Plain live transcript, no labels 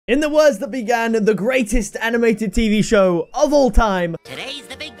In the words that began the greatest animated TV show of all time, today's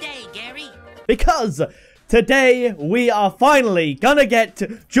the big day, Gary. Because today we are finally gonna get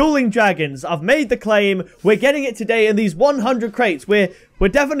Dueling Dragons. I've made the claim. We're getting it today in these 100 crates. We're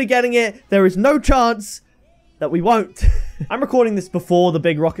definitely getting it. There is no chance that we won't. I'm recording this before the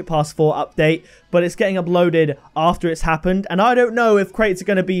big Rocket Pass 4 update, but it's getting uploaded after it's happened, and I don't know if crates are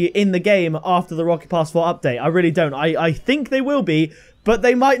going to be in the game after the Rocket Pass 4 update. I really don't. I think they will be, but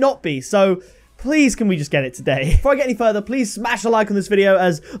they might not be, so please, can we just get it today? Before I get any further, please smash a like on this video,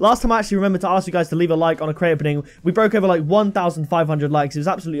 as last time I actually remembered to ask you guys to leave a like on a crate opening. We broke over like 1,500 likes. It was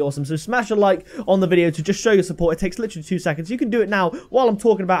absolutely awesome. So smash a like on the video to just show your support. It takes literally 2 seconds. You can do it now while I'm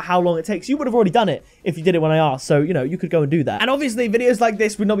talking about how long it takes. You would have already done it if you did it when I asked. So, you know, you could go and do that. And obviously, videos like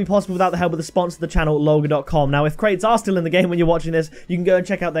this would not be possible without the help of the sponsor of the channel, Logo.com. Now, if crates are still in the game when you're watching this, you can go and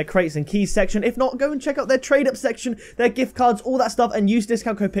check out their crates and keys section. If not, go and check out their trade up section, their gift cards, all that stuff, and use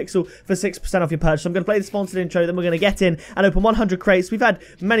discount code PIXEL for 6% off your purchase. So I'm going to play this sponsored intro, then we're going to get in and open 100 crates. We've had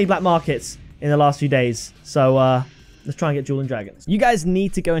many black markets in the last few days, so let's try and get Dueling Dragons. You guys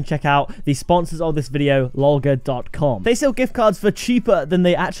need to go and check out the sponsors of this video, Lolga.com. They sell gift cards for cheaper than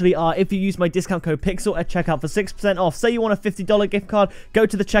they actually are if you use my discount code PIXEL at checkout for 6% off. Say you want a $50 gift card, go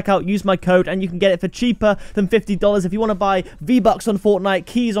to the checkout, use my code, and you can get it for cheaper than $50. If you want to buy V-Bucks on Fortnite,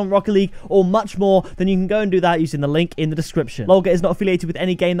 keys on Rocket League, or much more, then you can go and do that using the link in the description. Lolga is not affiliated with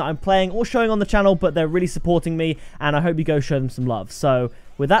any game that I'm playing or showing on the channel, but they're really supporting me, and I hope you go show them some love. So,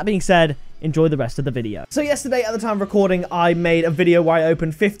 with that being said, enjoy the rest of the video. So yesterday, at the time of recording, I made a video where I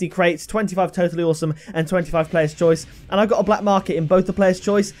opened 50 crates, 25 Totally Awesome, and 25 Player's Choice, and I got a black market in both the Player's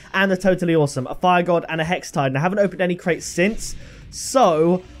Choice and the Totally Awesome, a Fire God and a Hex Tide, and I haven't opened any crates since,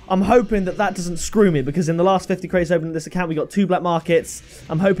 so I'm hoping that that doesn't screw me, because in the last 50 crates opened in this account, we got 2 black markets.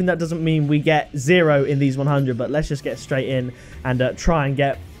 I'm hoping that doesn't mean we get 0 in these 100, but let's just get straight in and try and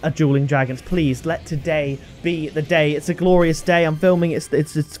get a Dueling Dragons. Please, let today be the day. It's a glorious day. I'm filming. It's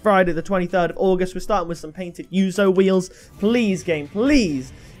Friday the 23rd of August. We're starting with some painted Yuzo wheels. Please, game,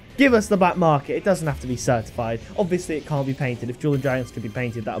 please give us the black market. It doesn't have to be certified. Obviously, it can't be painted. If Dueling Dragons could be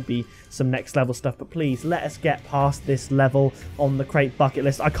painted, that would be some next level stuff. But please, let us get past this level on the crate bucket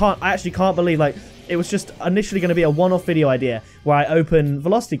list. I actually can't believe, like, it was just initially going to be a one-off video idea where I open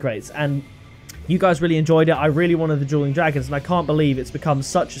velocity crates, and you guys really enjoyed it. I really wanted the Dueling Dragons, and I can't believe it's become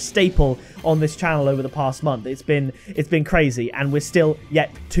such a staple on this channel over the past month. It's been crazy, and we're still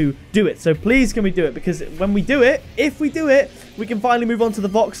yet to do it. So please, can we do it? Because when we do it, if we do it, we can finally move on to the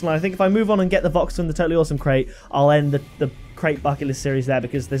Voxel. And I think if I move on and get the Voxel and the Totally Awesome crate, I'll end the crate bucket list series there,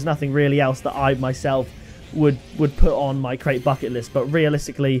 because there's nothing really else that I myself would put on my crate bucket list. But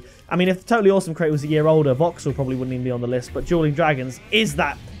realistically, I mean, if the Totally Awesome crate was a year older, Voxel probably wouldn't even be on the list, but Dueling Dragons is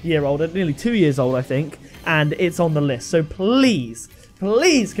that year older, nearly 2 years old, I think, and it's on the list. So please,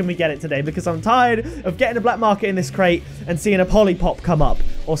 can we get it today? Because I'm tired of getting a black market in this crate and seeing a Polypop come up,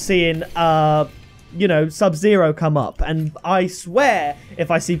 or seeing you know, Sub-Zero come up, and I swear if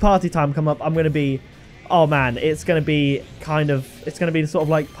I see Party Time come up, I'm going to be, oh man, it's going to be sort of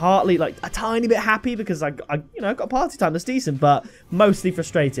like partly like a tiny bit happy, because I you know, got Party Time that's decent, but mostly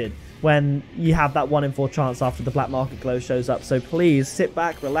frustrated when you have that 1 in 4 chance after the black market glow shows up. So please sit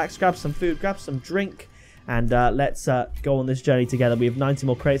back, relax, grab some food, grab some drink, and let's go on this journey together. We have 90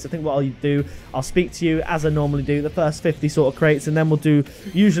 more crates. I think what I'll do, I'll speak to you as I normally do, the first 50 sort of crates, and then we'll do,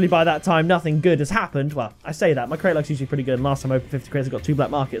 usually by that time, nothing good has happened. Well, I say that. My crate luck's usually pretty good, and last time I opened 50 crates, I got 2 black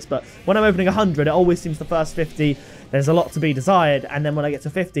markets, but when I'm opening 100, it always seems the first 50, there's a lot to be desired, and then when I get to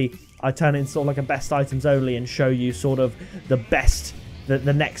 50, I turn it into sort of like a best items only and show you sort of the best,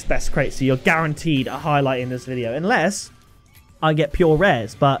 the next best crate, so you're guaranteed a highlight in this video, unless I get pure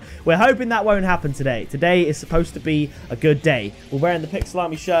rares, but we're hoping that won't happen today. Today is supposed to be a good day. We're wearing the Pixel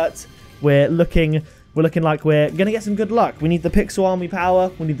Army shirt. We're looking like we're gonna get some good luck. We need the Pixel Army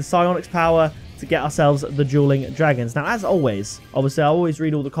power. We need the Psionics power to get ourselves the Dueling Dragons. Now, as always, obviously, I always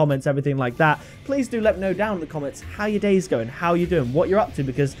read all the comments, everything like that. Please do let me know down in the comments how your day's going, how you're doing, what you're up to,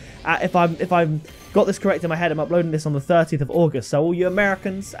 because if I'm got this correct in my head, I'm uploading this on the 30th of August. So all you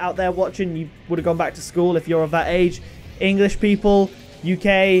Americans out there watching, you would have gone back to school if you're of that age. English people,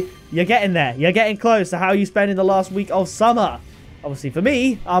 UK, you're getting there. You're getting close. So how are you spending the last week of summer? Obviously, for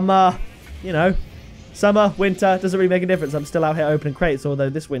me, I'm, you know, summer, winter, doesn't really make a difference. I'm still out here opening crates,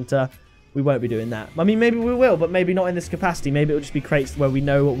 although this winter, we won't be doing that. I mean, maybe we will, but maybe not in this capacity. Maybe it'll just be crates where we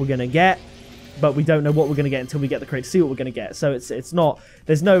know what we're going to get. but we don't know what we're going to get until we get the crate to see what we're going to get. So it's not,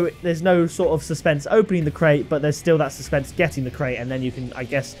 there's no sort of suspense opening the crate, but there's still that suspense getting the crate, and then you can, I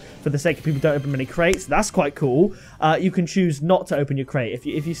guess, for the sake of people who don't open many crates, that's quite cool. You can choose not to open your crate.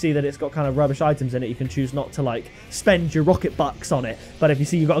 If you see that it's got kind of rubbish items in it, you can choose not to, like, spend your rocket bucks on it. But if you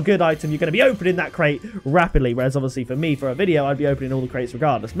see you've got a good item, you're going to be opening that crate rapidly, whereas obviously for me, for a video, I'd be opening all the crates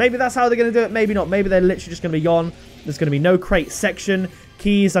regardless. Maybe that's how they're going to do it, maybe not. Maybe they're literally just going to be gone. There's going to be no crate section.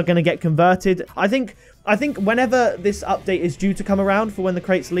 Keys are going to get converted. I think whenever this update is due to come around for when the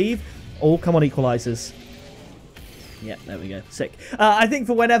crates leave... Oh, come on, equalizers. Yeah, there we go. Sick. I think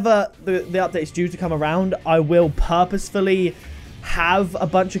for whenever the update is due to come around, I will purposefully have a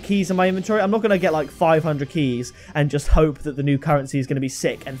bunch of keys in my inventory. I'm not going to get like 500 keys and just hope that the new currency is going to be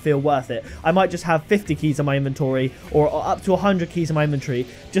sick and feel worth it. I might just have 50 keys in my inventory, or up to 100 keys in my inventory,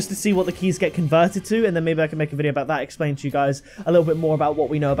 just to see what the keys get converted to, and then maybe I can make a video about that, explain to you guys a little bit more about what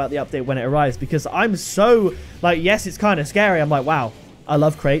we know about the update when it arrives, because I'm so, like, yes, it's kind of scary. I'm like, wow, I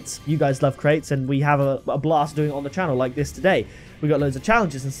love crates. You guys love crates, and we have a blast doing it on the channel like this today. We got loads of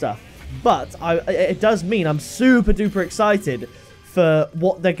challenges and stuff, but it does mean I'm super duper excited for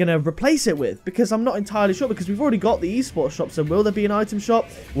what they're going to replace it with, because I'm not entirely sure, because we've already got the esports shop. So will there be an item shop?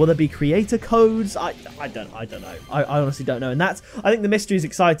 Will there be creator codes? I don't know. I honestly don't know. And I think the mystery is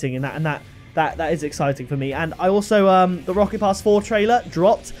exciting, and that is exciting for me. And I also the Rocket Pass 4 trailer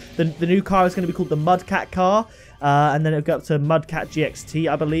dropped. The new car is going to be called the Mudcat car, and then it'll go up to Mudcat GXT,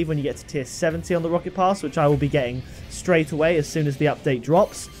 I believe, when you get to tier 70 on the Rocket Pass, which I will be getting straight away as soon as the update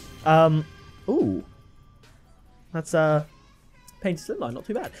drops. Ooh, that's painted slim line, not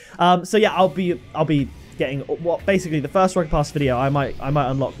too bad. So yeah, I'll be getting what basically the first Rocket Pass video. I might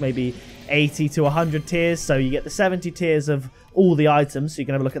unlock maybe 80 to 100 tiers, so you get the 70 tiers of all the items, so you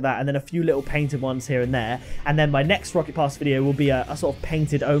can have a look at that, and then a few little painted ones here and there. And then my next Rocket Pass video will be a sort of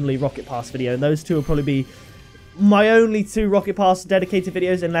painted only Rocket Pass video, and those two will probably be my only 2 Rocket Pass dedicated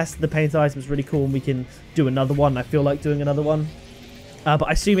videos, unless the painted item is really cool and we can do another one. I feel like doing another one. But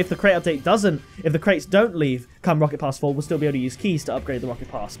I assume if the crate update if the crates don't leave come Rocket Pass 4, we'll still be able to use keys to upgrade the Rocket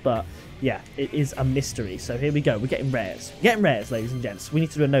Pass. But yeah, it is a mystery. So here we go. We're getting rares. We're getting rares, ladies and gents. We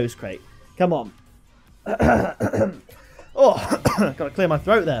need to do a nose crate. Come on. Oh, gotta clear my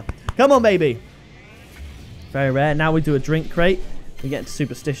throat there. Come on, baby. Very rare. Now we do a drink crate. We get into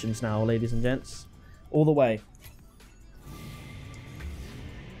superstitions now, ladies and gents. All the way.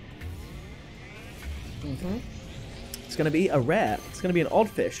 It's going to be a rare. It's going to be an odd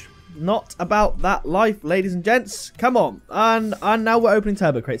fish. Not about that life, ladies and gents. Come on. And now we're opening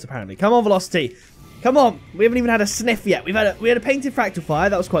turbo crates, apparently. Come on, Velocity. Come on. We haven't even had a sniff yet. we had a painted fractal fire.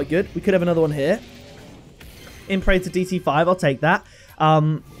 That was quite good. We could have another one here. Imperator DT5. I'll take that.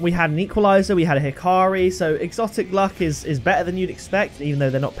 We had an equalizer. We had a Hikari. So exotic luck is better than you'd expect, even though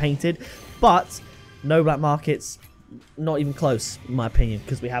they're not painted. But no black markets. Not even close, in my opinion,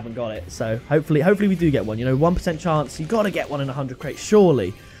 because we haven't got it. So hopefully we do get one. You know, 1% chance. You got to get one in 100 crates,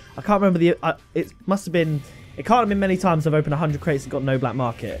 surely. I can't remember it must have been. It can't have been many times I've opened 100 crates and got no black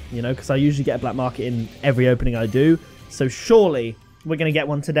market. You know, because I usually get a black market in every opening I do. So surely we're going to get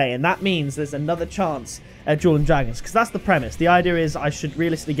one today, and that means there's another chance at Dueling Dragons, because that's the premise. The idea is I should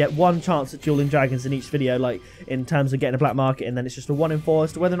realistically get one chance at Dueling Dragons in each video, like in terms of getting a black market, and then it's just a 1 in 4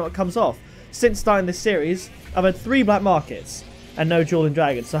 as to whether or not it comes off. Since starting this series, I've had 3 black markets and no Dueling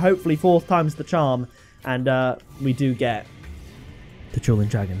Dragons, so hopefully 4th time's the charm, and we do get the Dueling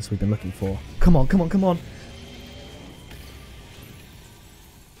Dragons we've been looking for. Come on, come on, come on.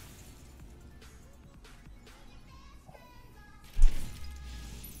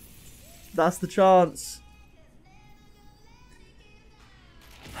 That's the chance.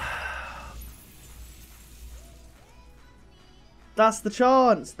 That's the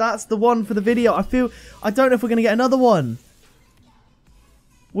chance. That's the one for the video. I don't know if we're going to get another one.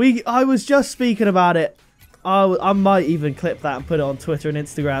 I was just speaking about it. I might even clip that and put it on Twitter and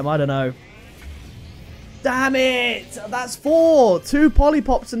Instagram. I don't know. Damn it. That's 4. 2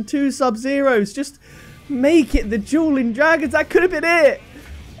 Polypops and 2 Sub-Zeros. Just make it the Dueling Dragons. That could have been it.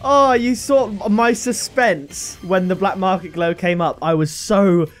 Oh, you saw my suspense when the black market glow came up. I was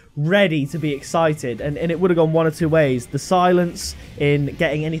so ready to be excited, and it would have gone one or two ways. The silence in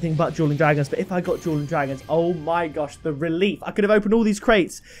getting anything but Dueling Dragons, but if I got Dueling Dragons, oh my gosh, the relief. I could have opened all these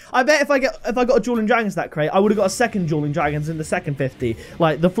crates. I bet if I got a Dueling Dragons that crate, I would have got a second Dueling Dragons in the second 50.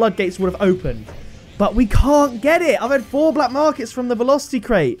 Like, the floodgates would have opened. But we can't get it. I've had 4 black markets from the Velocity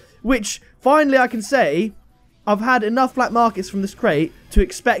crate, which finally I can say I've had enough black markets from this crate to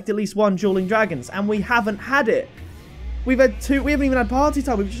expect at least 1 Dueling Dragons, and we haven't had it. We've had 2. We haven't even had party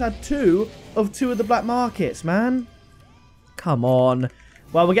time. We've just had 2 of the black markets, man. Come on.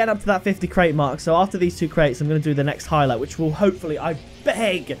 Well, we're getting up to that 50 crate mark. So after these 2 crates, I'm going to do the next highlight, which will hopefully, I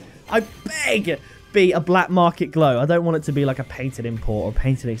beg, be a black market glow. I don't want it to be like a painted import or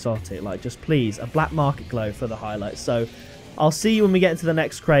painted exotic. Like, just please, a black market glow for the highlight. So I'll see you when we get into the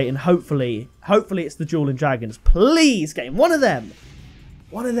next crate, and hopefully it's the Dueling Dragons. Please, game, one of them.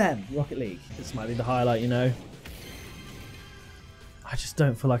 One of them. Rocket League. This might be the highlight, you know. I just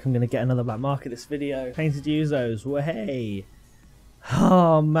don't feel like I'm going to get another black market this video. Painted Uzos. Well, hey.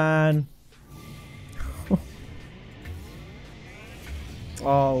 Oh, man.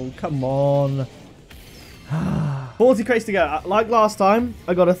 Oh, come on. 40 crates to go. Like last time,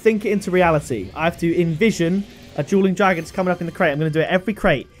 I got to think it into reality. I have to envision a Dueling Dragons coming up in the crate. I'm going to do it every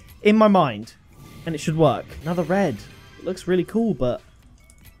crate in my mind, and it should work. Another red. It looks really cool, but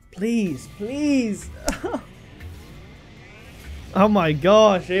please, please. Oh my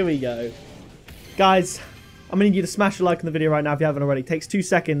gosh, here we go. Guys, I'm going to need you to smash a like on the video right now if you haven't already. It takes 2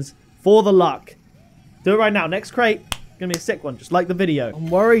 seconds for the luck. Do it right now. Next crate. Gonna be a sick one, just like the video.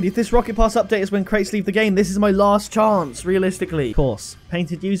 I'm worried if this Rocket Pass update is when crates leave the game. This is my last chance, realistically. Of course.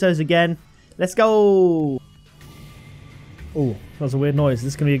 Painted Uzos again. Let's go. Oh, that was a weird noise. Is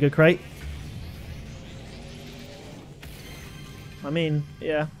this gonna be a good crate? I mean,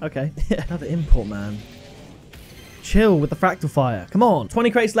 yeah, okay. Another import, man. Chill with the fractal fire. Come on.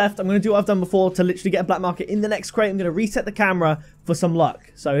 20 crates left. I'm gonna do what I've done before to literally get a black market in the next crate. I'm gonna reset the camera for some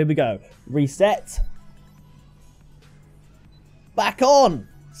luck. So here we go. Reset. Back on.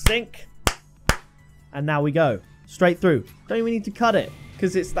 Sync. And now we go. Straight through. Don't even need to cut it.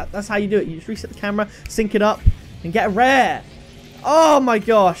 Because it's that's how you do it. You just reset the camera, sync it up, and get a rare. Oh my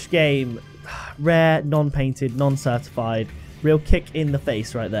gosh, game. Rare, non-painted, non-certified. Real kick in the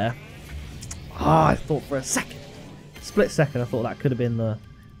face right there. Oh, I thought for a second. Split second, I thought that could have been the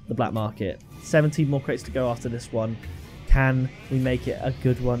black market. 17 more crates to go after this one. Can we make it a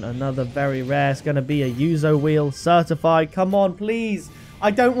good one? Another very rare. It's going to be a Uzo wheel certified. Come on, please.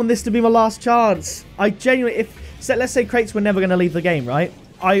 I don't want this to be my last chance. I genuinely, let's say crates were never going to leave the game, right?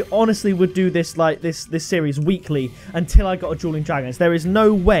 I honestly would do this like this series weekly until I got a Dueling Dragons. There is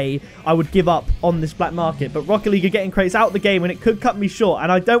no way I would give up on this black market. But Rocket League are getting crates out of the game and it could cut me short.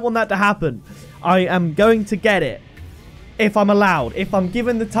 And I don't want that to happen. I am going to get it. If I'm allowed, if I'm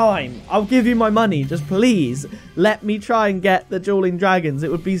given the time, I'll give you my money. Just please let me try and get the Dueling Dragons.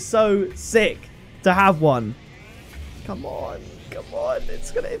 It would be so sick to have one. Come on, come on.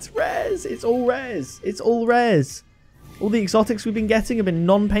 It's rares. It's all rares. It's all rares. All the exotics we've been getting have been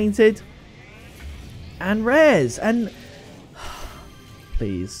non-painted and rares. And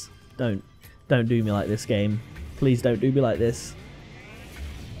please don't do me like this, game. Please don't do me like this.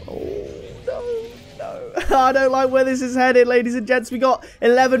 Oh. I don't like where this is headed, ladies and gents. We got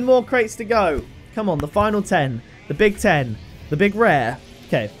 11 more crates to go. Come on, the final 10. The big 10. The big rare.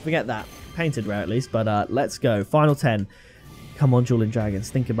 Okay, forget that. Painted rare at least, but let's go. Final 10. Come on, Dueling Dragons.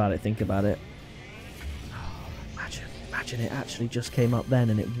 Think about it. Think about it. Oh, imagine it actually just came up then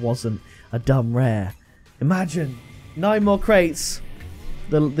and it wasn't a dumb rare. Imagine. 9 more crates.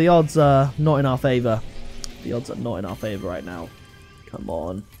 The odds are not in our favour. The odds are not in our favour right now. Come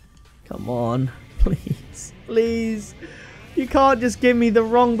on. Come on. Please, please. You can't just give me the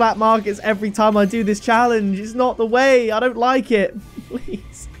wrong black markets every time I do this challenge. It's not the way. I don't like it.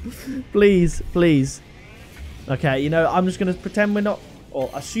 Please. Please, please. Okay, you know, I'm just going to pretend we're not, or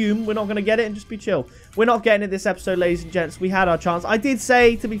assume we're not going to get it and just be chill. We're not getting it this episode, ladies and gents. We had our chance. I did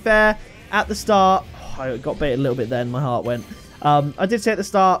say, to be fair, at the start, I got baited a little bit then. My heart went. I did say at the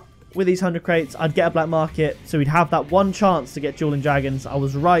start, with these 100 crates, I'd get a black market. So we'd have that one chance to get Dueling Dragons. I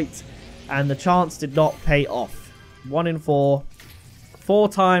was right. And the chance did not pay off. 1 in 4. 4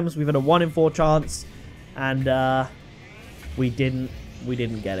 times we've had a 1 in 4 chance. And we didn't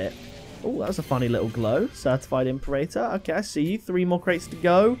get it. Oh, that was a funny little glow. Certified Imperator. Okay, I see you. 3 more crates to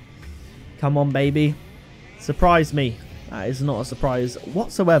go. Come on, baby. Surprise me. That is not a surprise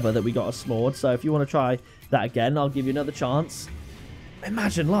whatsoever that we got a Smord. So if you want to try that again, I'll give you another chance.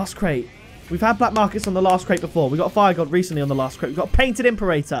 Imagine, last crate. We've had black markets on the last crate before. We got Fire God recently on the last crate. We've got Painted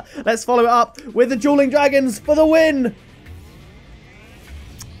Imperator. Let's follow it up with the Dueling Dragons for the win.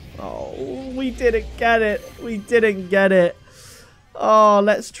 Oh, we didn't get it. We didn't get it. Oh,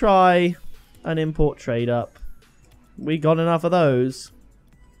 let's try an import trade up. We got enough of those.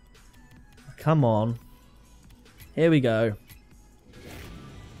 Come on. Here we go.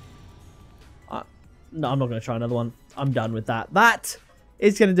 No, I'm not going to try another one. I'm done with that. That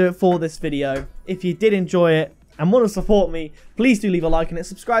is going to do it for this video. If you did enjoy it and want to support me, please do leave a like on it.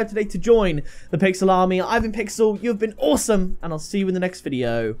 Subscribe today to join the Pixel Army. I've been Pixel. You've been awesome. And I'll see you in the next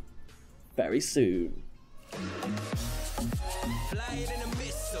video very soon. light in a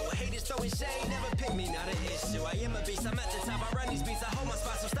missile. Haters throwing shade, never pick me, not an issue. I am a beast, I'm at the top, I run these beats, I hold my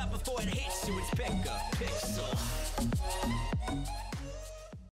spot, so stop before it hits you. It's pick a pixel.